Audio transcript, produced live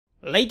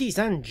Ladies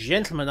and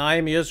gentlemen, I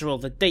am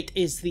Yusril. The date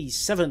is the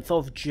 7th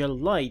of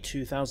July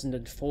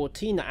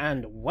 2014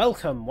 and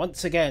welcome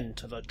once again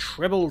to the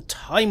Tribble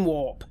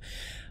Timewarp.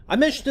 I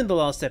mentioned in the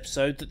last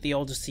episode that the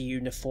Odyssey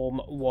uniform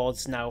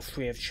was now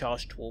free of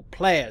charge to all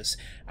players.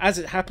 As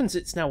it happens,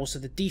 it's now also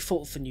the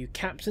default for new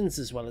captains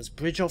as well as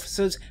bridge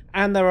officers,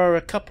 and there are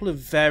a couple of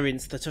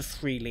variants that are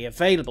freely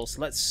available.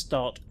 So let's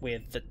start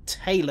with the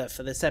tailor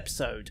for this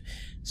episode.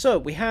 So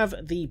we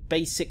have the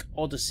basic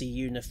Odyssey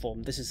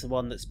uniform. This is the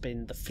one that's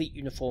been the fleet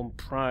uniform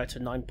prior to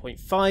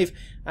 9.5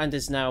 and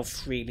is now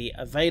freely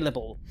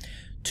available.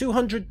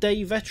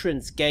 200-day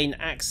veterans gain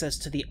access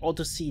to the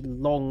Odyssey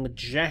long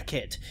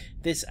jacket.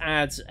 This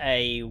adds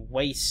a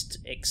waist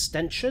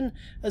extension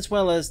as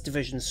well as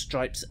division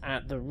stripes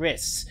at the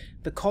wrists.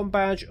 The com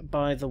badge,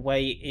 by the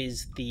way,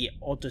 is the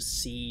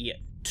Odyssey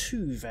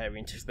 2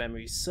 variant if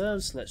memory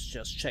serves. Let's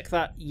just check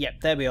that.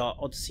 Yep, there we are,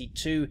 Odyssey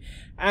 2,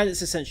 and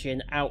it's essentially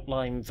an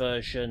outline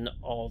version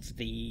of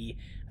the,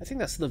 I think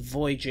that's the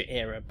Voyager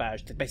era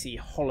badge. They basically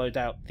hollowed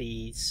out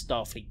the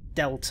Starfleet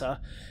Delta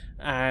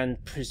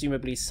and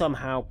presumably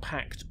somehow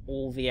packed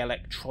all the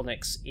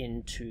electronics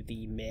into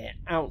the mere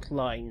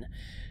outline.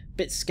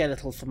 Bit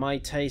skeletal for my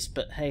taste,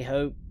 but hey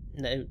ho,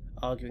 no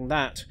arguing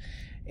that.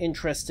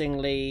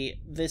 Interestingly,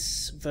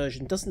 this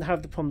version doesn't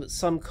have the problem that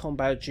some com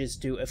badges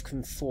do of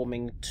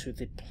conforming to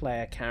the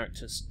player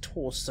character's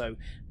torso,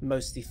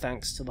 mostly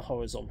thanks to the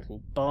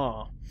horizontal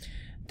bar.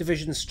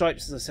 Division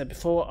stripes, as I said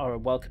before, are a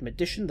welcome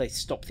addition. They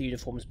stop the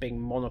uniforms being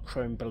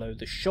monochrome below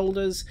the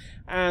shoulders,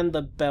 and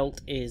the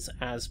belt is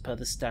as per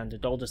the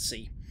standard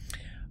Odyssey.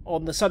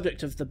 On the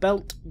subject of the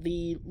belt,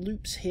 the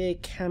loops here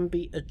can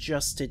be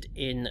adjusted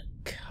in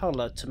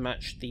colour to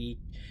match the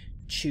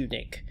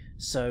tunic,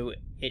 so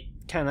it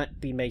can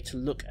be made to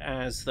look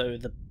as though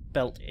the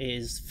belt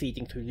is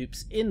feeding through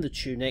loops in the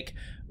tunic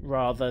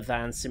rather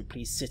than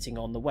simply sitting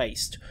on the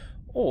waist.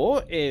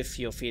 Or, if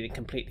you're feeling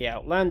completely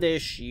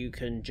outlandish, you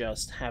can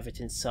just have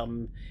it in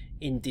some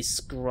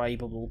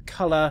indescribable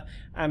colour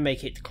and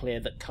make it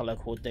clear that colour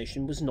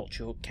coordination was not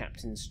your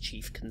captain's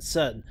chief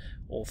concern,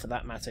 or for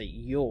that matter,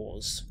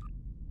 yours.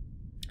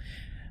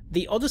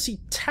 The Odyssey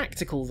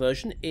Tactical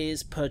version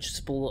is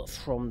purchasable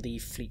from the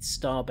Fleet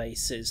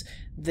Starbases.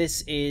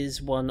 This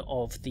is one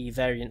of the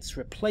variants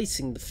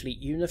replacing the Fleet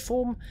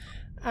uniform,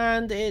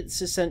 and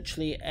it's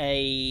essentially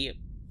a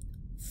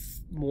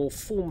more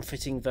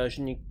form-fitting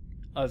version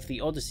of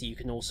the Odyssey. You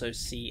can also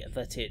see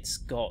that it's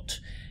got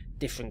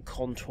different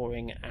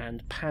contouring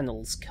and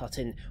panels cut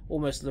in,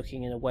 almost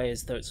looking in a way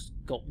as though it's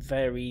got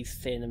very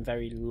thin and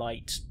very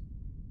light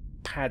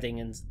padding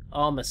and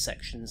armour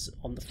sections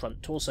on the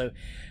front torso.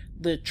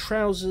 The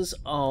trousers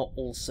are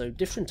also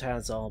different,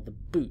 as are the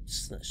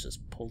boots. Let's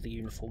just pull the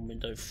uniform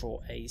window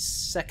for a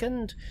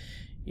second.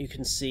 You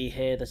can see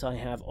here that I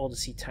have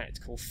Odyssey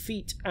Tactical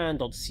feet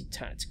and Odyssey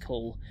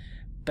Tactical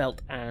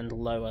belt and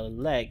lower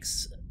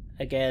legs.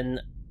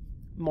 Again,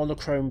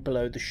 monochrome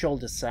below the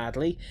shoulder,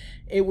 sadly.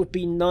 It would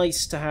be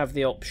nice to have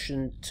the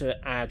option to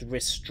add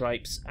wrist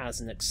stripes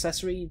as an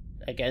accessory,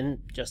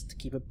 again just to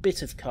keep a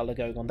bit of colour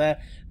going on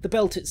there. The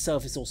belt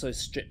itself is also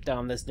stripped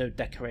down, there's no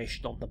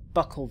decoration on the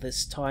buckle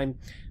this time.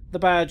 The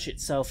badge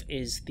itself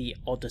is the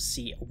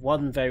Odyssey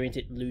 1 variant.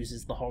 It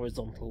loses the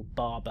horizontal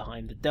bar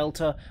behind the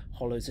delta,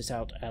 hollows it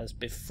out as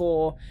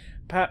before,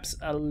 perhaps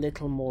a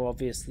little more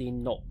obviously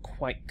not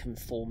quite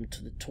conformed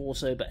to the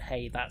torso, but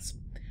hey, that's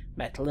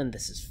metal and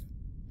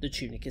the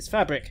tunic is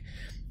fabric.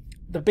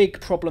 The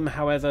big problem,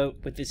 however,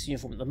 with this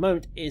uniform at the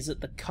moment is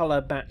that the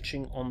colour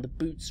matching on the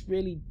boots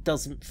really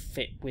doesn't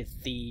fit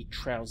with the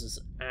trousers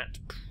at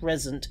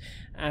present.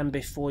 And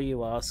before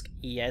you ask,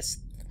 yes,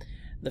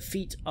 the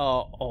feet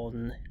are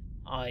on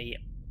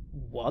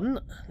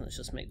I1. Let's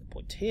just make the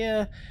point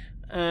here.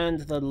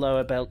 And the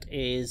lower belt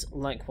is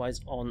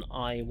likewise on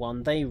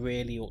I1. They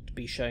really ought to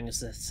be showing us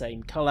the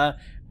same colour,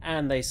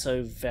 and they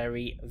so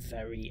very,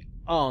 very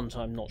aren't.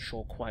 I'm not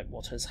sure quite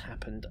what has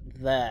happened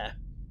there.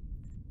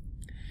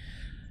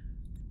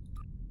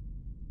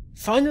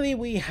 Finally,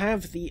 we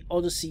have the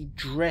Odyssey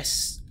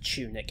dress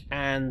tunic,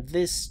 and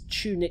this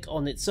tunic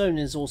on its own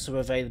is also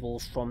available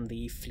from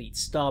the Fleet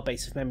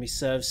Starbase. If memory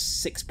serves,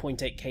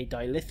 6.8k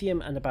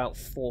dilithium and about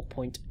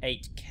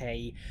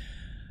 4.8k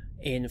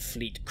in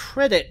fleet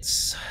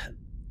credits.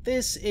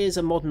 This is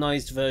a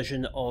modernised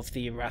version of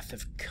the Wrath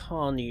of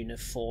Khan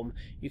uniform.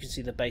 You can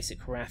see the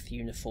basic Wrath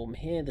uniform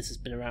here. This has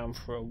been around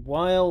for a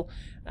while,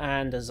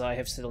 and as I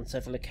have said on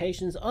several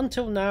occasions,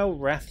 until now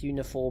Wrath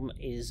uniform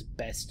is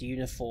best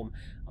uniform.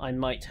 I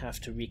might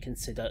have to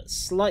reconsider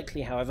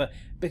slightly, however,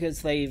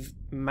 because they've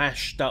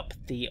mashed up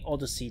the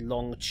Odyssey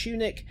long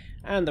tunic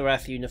and the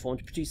Wrath uniform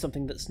to produce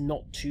something that's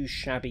not too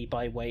shabby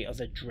by way of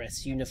a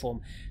dress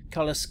uniform.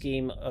 Colour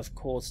scheme, of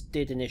course,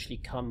 did initially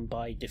come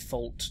by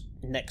default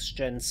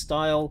next-gen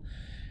style.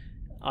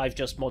 I've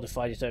just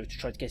modified it over to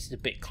try to get it a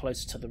bit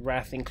closer to the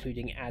Wrath,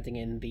 including adding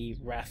in the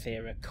Wrath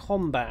era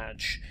com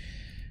badge.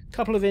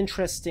 Couple of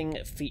interesting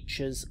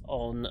features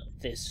on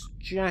this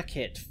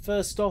jacket.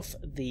 First off,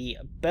 the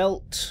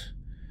belt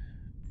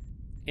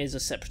is a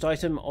separate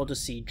item,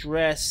 Odyssey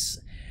dress.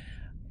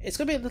 It's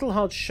going to be a little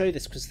hard to show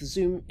this because the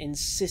zoom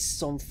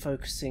insists on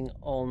focusing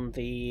on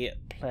the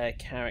player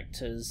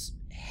character's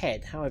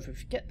head. However,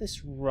 if you get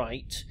this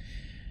right,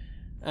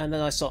 and then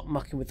I start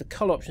mucking with the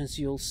colour options,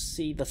 you'll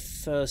see the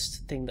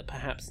first thing that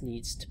perhaps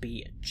needs to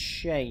be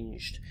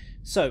changed.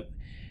 So,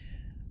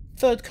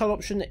 third colour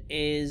option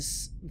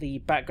is the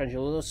background.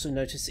 You'll also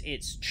notice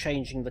it's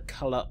changing the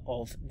colour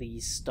of the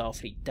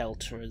Starfleet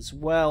Delta as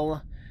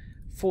well.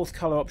 Fourth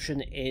colour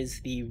option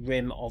is the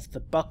rim of the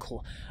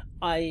buckle.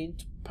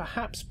 I'd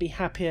perhaps be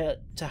happier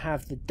to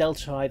have the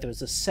Delta either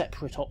as a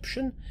separate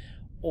option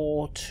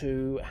or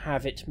to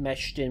have it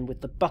meshed in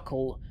with the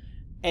buckle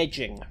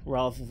edging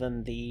rather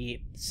than the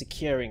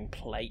securing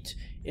plate,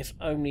 if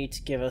only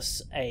to give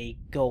us a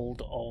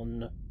gold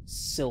on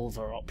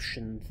silver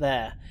option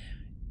there.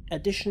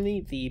 Additionally,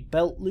 the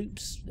belt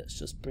loops, let's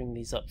just bring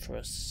these up for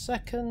a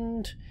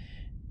second.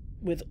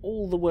 With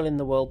all the will in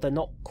the world, they're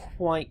not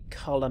quite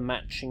colour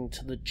matching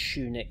to the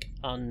tunic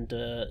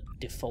under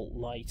default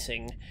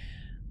lighting.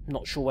 I'm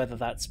not sure whether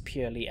that's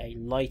purely a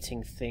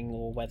lighting thing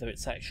or whether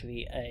it's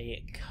actually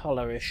a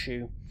colour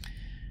issue.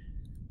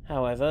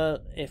 However,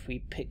 if we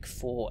pick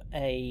for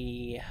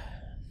A3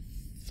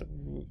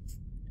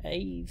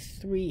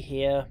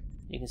 here,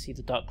 you can see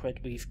the dark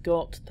red we've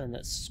got. Then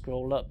let's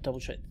scroll up, double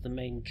check that the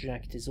main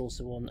jacket is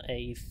also on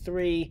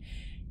A3.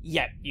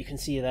 Yeah, you can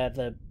see there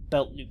the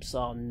belt loops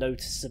are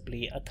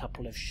noticeably a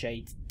couple of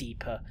shades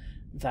deeper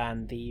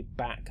than the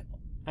back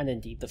and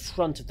indeed the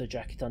front of the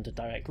jacket under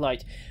direct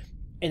light.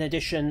 In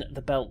addition,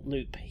 the belt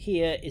loop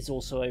here is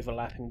also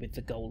overlapping with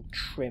the gold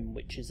trim,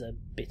 which is a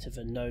bit of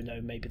a no-no.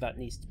 Maybe that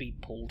needs to be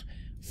pulled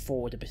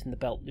forward a bit in the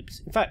belt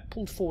loops. In fact,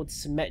 pulled forward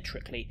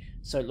symmetrically,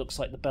 so it looks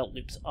like the belt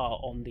loops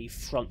are on the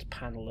front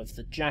panel of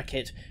the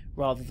jacket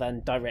rather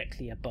than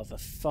directly above a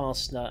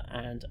fastener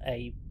and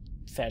a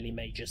fairly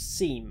major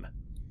seam.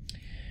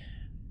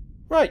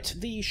 Right,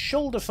 the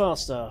shoulder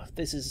fastener.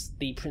 This is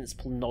the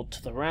principal nod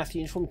to the Wrath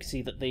uniform. You can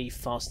see that the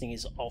fastening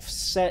is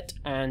offset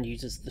and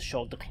uses the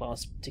shoulder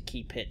clasp to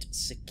keep it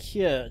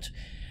secured.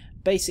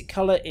 Basic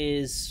colour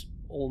is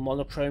all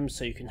monochrome,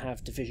 so you can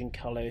have division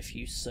colour if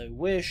you so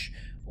wish,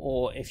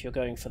 or if you're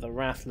going for the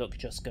Wrath look,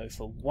 just go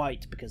for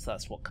white because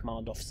that's what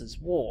command officers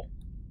wore.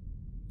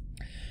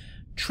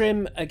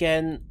 Trim,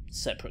 again,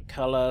 separate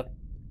colour,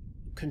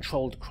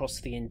 controlled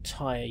across the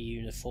entire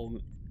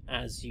uniform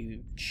as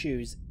you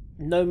choose.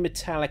 No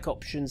metallic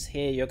options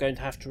here. You're going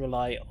to have to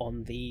rely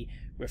on the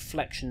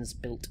reflections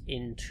built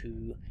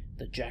into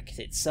the jacket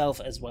itself,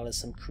 as well as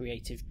some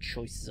creative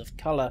choices of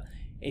colour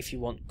if you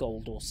want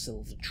gold or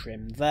silver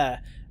trim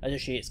there.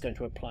 Additionally, it's going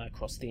to apply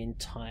across the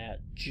entire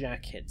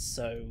jacket,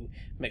 so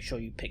make sure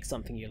you pick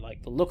something you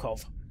like the look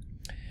of.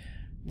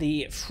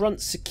 The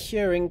front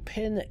securing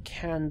pin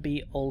can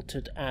be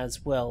altered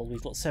as well.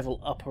 We've got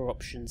several upper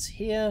options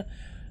here.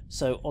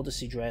 So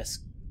Odyssey dress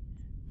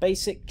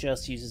basic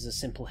just uses a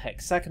simple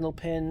hexagonal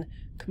pin.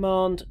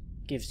 Command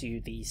gives you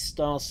the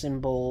star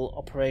symbol.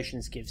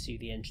 Operations gives you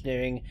the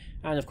engineering.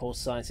 And of course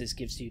sciences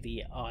gives you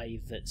the eye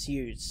that's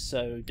used.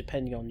 So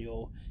depending on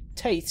your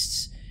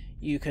tastes,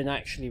 you can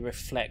actually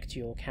reflect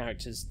your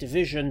character's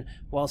division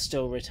while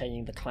still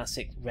retaining the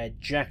classic red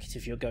jacket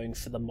if you're going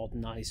for the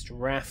modernized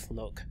Wrath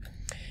look.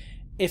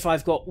 If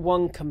I've got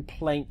one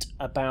complaint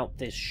about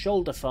this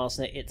shoulder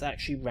fastener, it's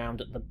actually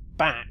round at the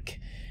back.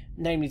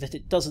 Namely that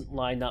it doesn't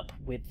line up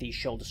with the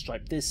shoulder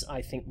stripe. This,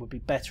 I think, would be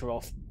better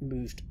off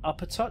moved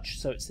up a touch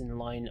so it's in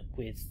line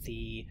with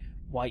the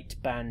white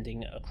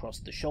banding across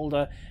the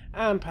shoulder,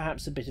 and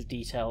perhaps a bit of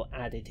detail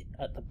added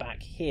at the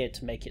back here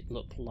to make it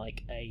look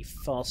like a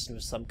fastener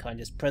of some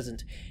kind is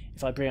present.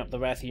 If I bring up the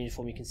Wrath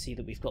uniform, you can see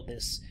that we've got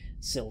this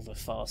silver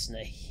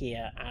fastener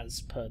here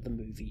as per the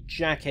movie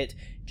jacket.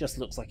 It just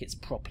looks like it's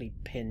properly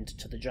pinned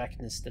to the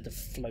jacket instead of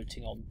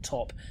floating on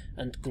top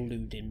and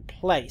glued in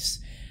place.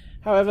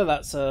 However,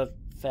 that's a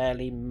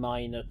fairly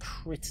minor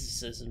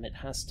criticism, it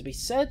has to be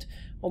said,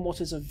 on what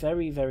is a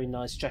very, very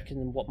nice jacket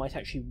and what might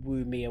actually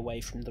woo me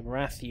away from the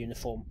Wrath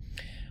uniform.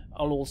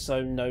 I'll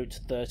also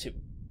note that it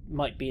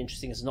might be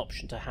interesting as an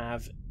option to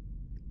have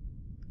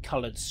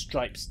coloured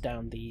stripes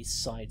down the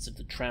sides of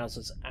the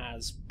trousers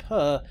as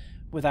per,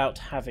 without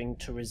having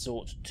to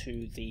resort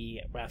to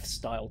the Wrath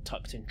style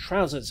tucked in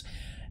trousers.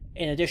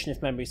 In addition,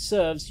 if memory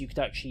serves, you could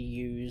actually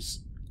use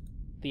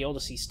the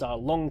Odyssey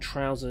style long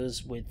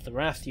trousers with the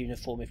Wrath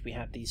uniform if we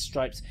had these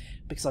stripes,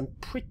 because I'm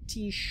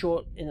pretty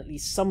sure in at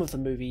least some of the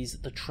movies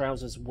the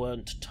trousers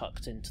weren't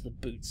tucked into the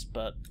boots,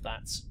 but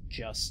that's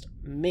just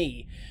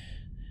me.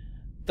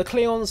 The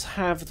Klingons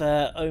have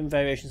their own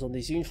variations on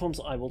these uniforms.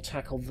 I will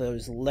tackle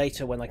those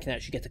later when I can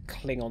actually get a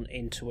Klingon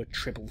into a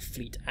Tribble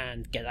fleet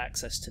and get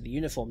access to the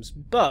uniforms,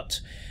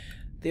 but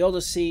the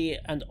Odyssey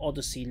and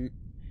Odyssey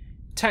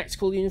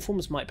tactical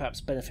uniforms might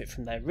perhaps benefit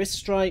from their wrist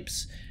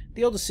stripes.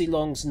 The Odyssey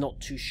long's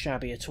not too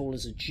shabby at all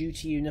as a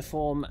duty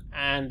uniform,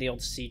 and the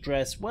Odyssey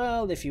dress,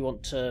 well, if you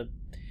want to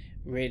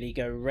really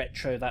go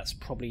retro, that's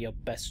probably your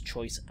best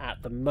choice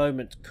at the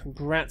moment.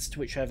 Congrats to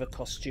whichever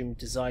costume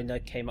designer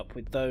came up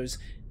with those.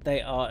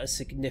 they are a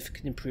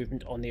significant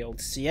improvement on the old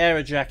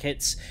Sierra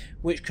jackets,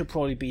 which could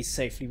probably be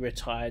safely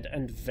retired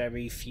and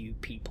very few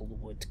people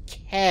would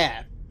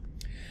care.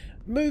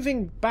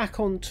 Moving back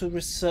onto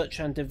research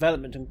and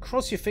development, and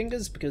cross your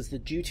fingers because the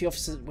duty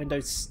officer window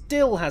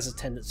still has a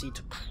tendency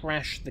to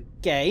crash the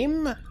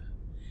game.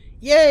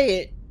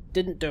 Yay, it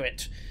didn't do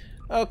it.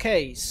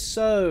 Okay,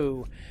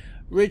 so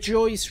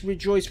rejoice,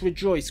 rejoice,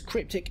 rejoice.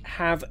 CRYPTIC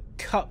have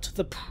cut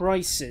the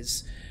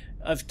prices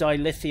of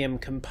dilithium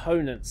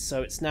components,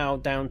 so it's now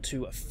down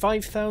to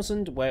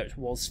 5,000 where it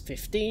was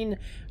 15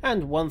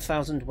 and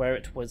 1,000 where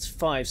it was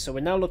 5, so we're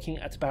now looking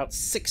at about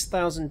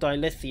 6,000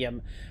 dilithium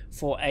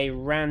for a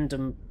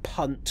random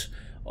punt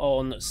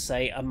on,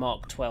 say, a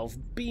Mark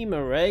 12 beam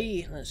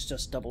array. Let's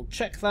just double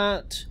check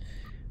that,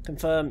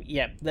 confirm.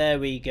 Yep, there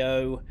we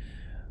go.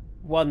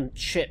 One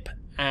chip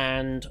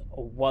and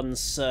one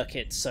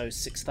circuit, so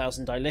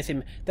 6,000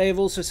 dilithium. They have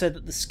also said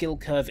that the skill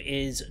curve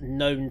is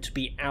known to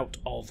be out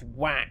of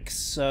whack,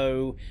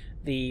 so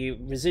the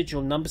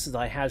residual numbers that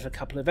I had a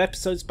couple of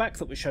episodes back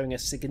that were showing a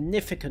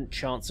significant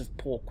chance of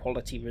poor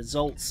quality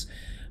results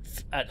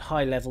at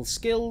high level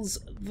skills,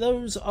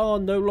 those are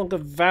no longer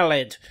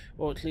valid,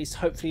 or at least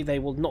hopefully they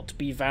will not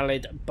be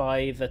valid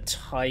by the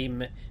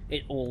time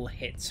it all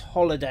hits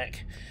holodeck.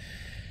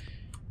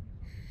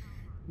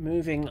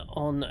 Moving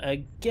on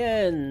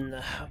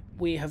again,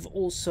 we have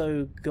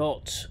also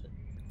got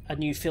a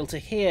new filter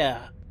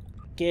here.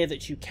 Gear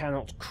that you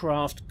cannot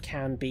craft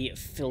can be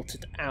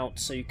filtered out,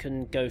 so you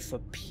can go for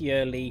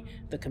purely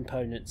the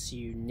components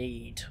you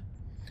need.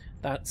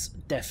 That's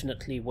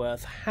definitely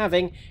worth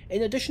having.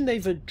 In addition,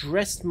 they've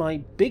addressed my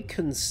big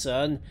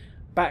concern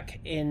back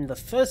in the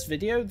first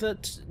video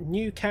that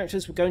new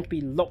characters were going to be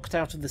locked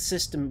out of the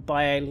system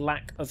by a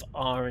lack of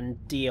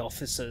R&D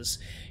officers.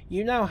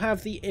 You now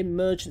have the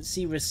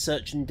emergency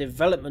research and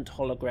development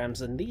holograms,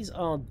 and these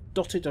are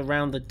dotted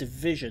around the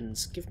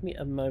divisions. Give me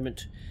a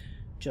moment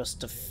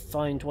just to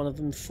find one of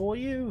them for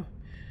you.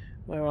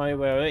 Where are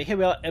you? Here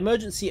we are,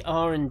 emergency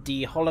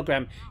R&D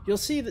hologram. You'll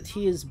see that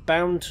he is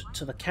bound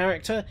to the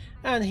character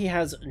and he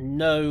has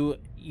no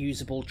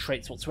usable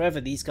traits whatsoever.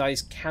 These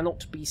guys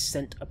cannot be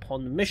sent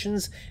upon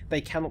missions,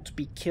 they cannot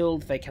be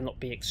killed, they cannot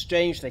be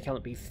exchanged, they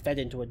cannot be fed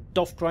into a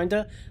doff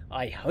grinder,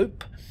 I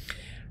hope.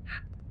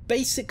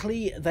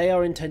 Basically, they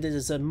are intended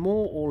as a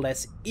more or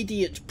less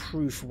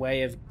idiot-proof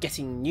way of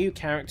getting new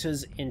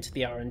characters into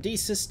the R&D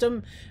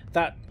system.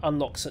 That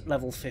unlocks at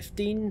level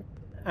 15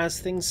 as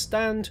things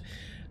stand,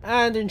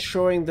 and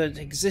ensuring that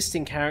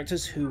existing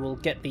characters who will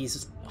get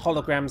these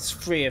holograms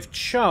free of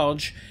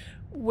charge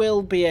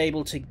will be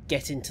able to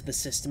get into the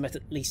system at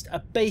least a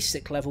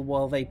basic level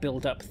while they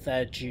build up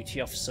their duty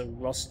officer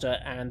roster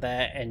and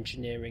their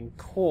engineering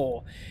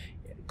core.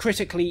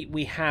 Critically,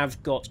 we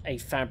have got a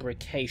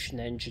fabrication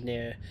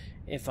engineer,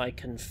 if I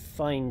can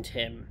find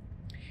him.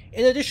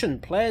 In addition,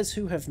 players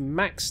who have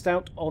maxed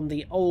out on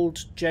the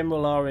old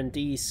general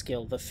R&D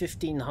skill, the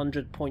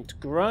 1500 point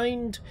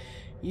grind,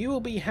 you will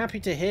be happy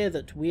to hear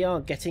that we are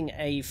getting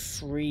a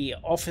free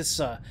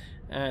officer.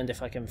 And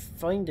if I can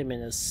find him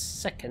in a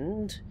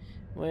second,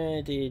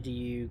 where did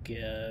you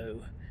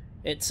go?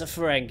 It's a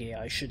Ferengi,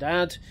 I should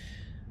add.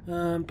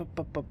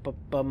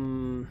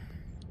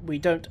 We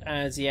don't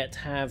as yet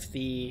have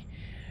the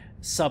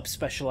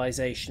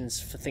sub-specializations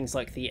for things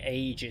like the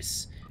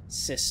Aegis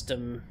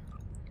system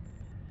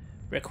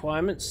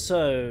requirements.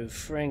 So,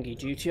 Ferengi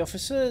duty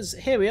officers.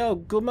 Here we are,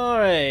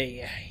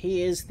 Gumare.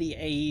 He is the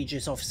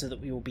Aegis officer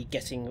that we will be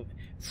getting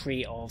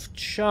free of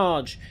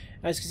charge.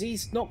 As you can see,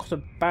 he's not got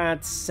a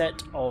bad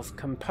set of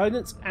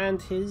components,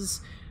 and his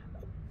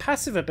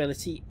passive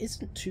ability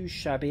isn't too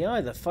shabby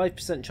either.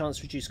 5% chance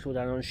to reduce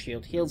cooldown on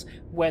shield heals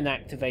when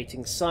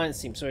activating Science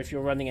Team. So if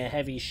you're running a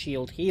heavy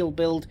shield heal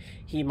build,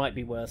 he might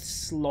be worth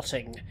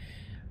slotting.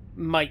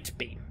 Might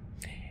be.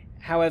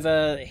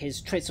 However, his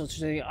traits,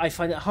 I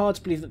find it hard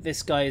to believe that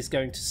this guy is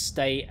going to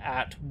stay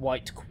at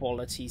white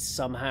quality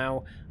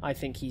somehow. I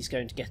think he's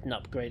going to get an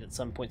upgrade at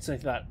some point. So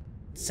that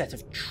set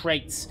of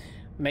traits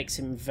makes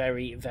him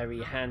very,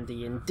 very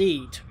handy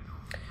indeed.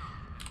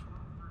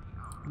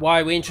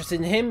 Why are we interested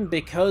in him?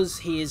 Because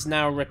he is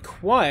now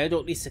required, or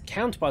at least a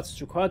counterpart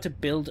is required, to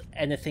build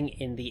anything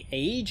in the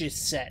Aegis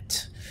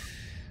set.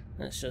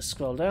 Let's just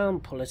scroll down,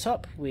 pull it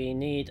up. We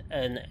need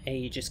an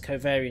Aegis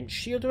covariant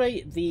shield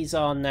array. These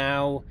are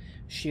now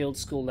shield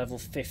school level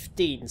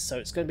 15, so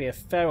it's going to be a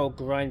fair old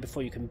grind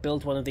before you can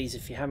build one of these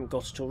if you haven't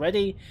got it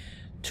already.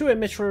 2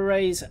 emitter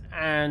arrays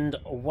and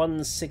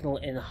 1 signal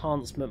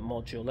enhancement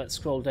module. Let's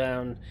scroll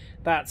down.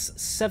 That's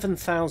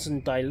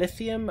 7,000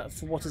 dilithium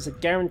for what is a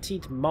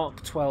guaranteed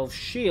Mark 12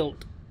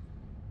 shield.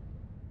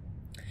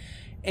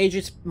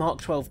 Aegis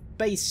Mark 12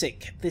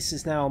 basic. This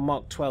is now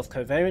Mark 12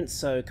 covariant,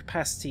 so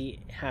capacity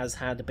has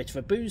had a bit of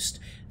a boost.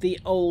 The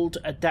old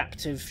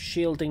adaptive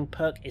shielding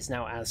perk is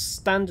now as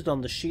standard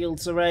on the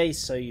shields array,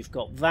 so you've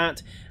got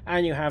that,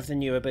 and you have the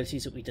new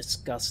abilities that we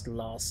discussed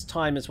last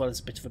time, as well as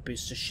a bit of a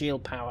boost to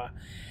shield power.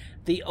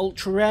 The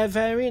ultra rare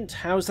variant,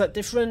 how's that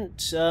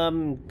different?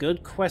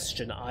 Good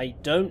question. I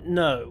don't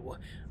know.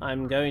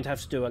 I'm going to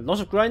have to do a lot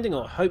of grinding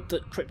or hope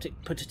that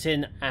Cryptic put it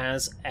in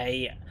as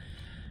a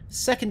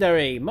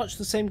secondary. Much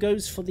the same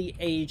goes for the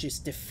Aegis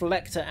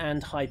Deflector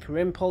and Hyper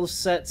Impulse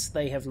sets.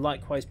 They have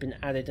likewise been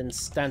added and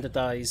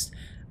standardized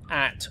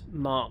at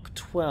Mark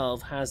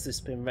 12. Has this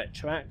been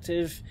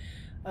retroactive?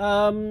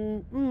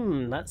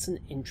 That's an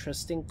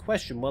interesting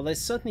question. Well, they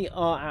certainly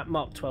are at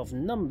Mark 12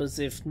 numbers,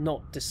 if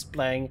not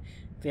displaying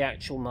the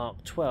actual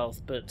Mark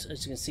 12. But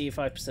as you can see,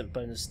 5%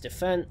 bonus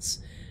defense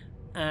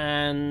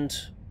and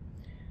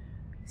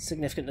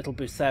significant little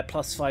boost there,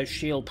 +5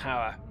 shield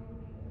power.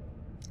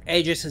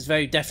 Aegis is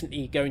very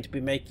definitely going to be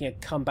making a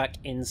comeback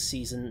in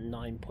Season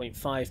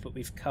 9.5, but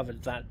we've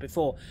covered that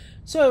before.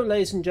 So,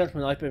 ladies and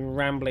gentlemen, I've been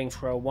rambling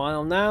for a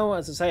while now.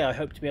 As I say, I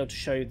hope to be able to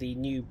show the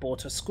new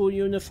Borta school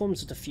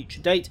uniforms at a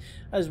future date,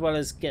 as well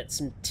as get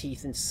some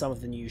teeth into some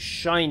of the new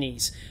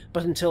shinies.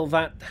 But until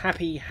that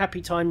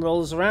happy time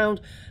rolls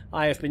around,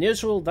 I have been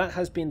Israel, that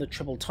has been the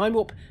Tribble Time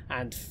Warp,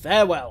 and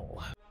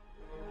farewell!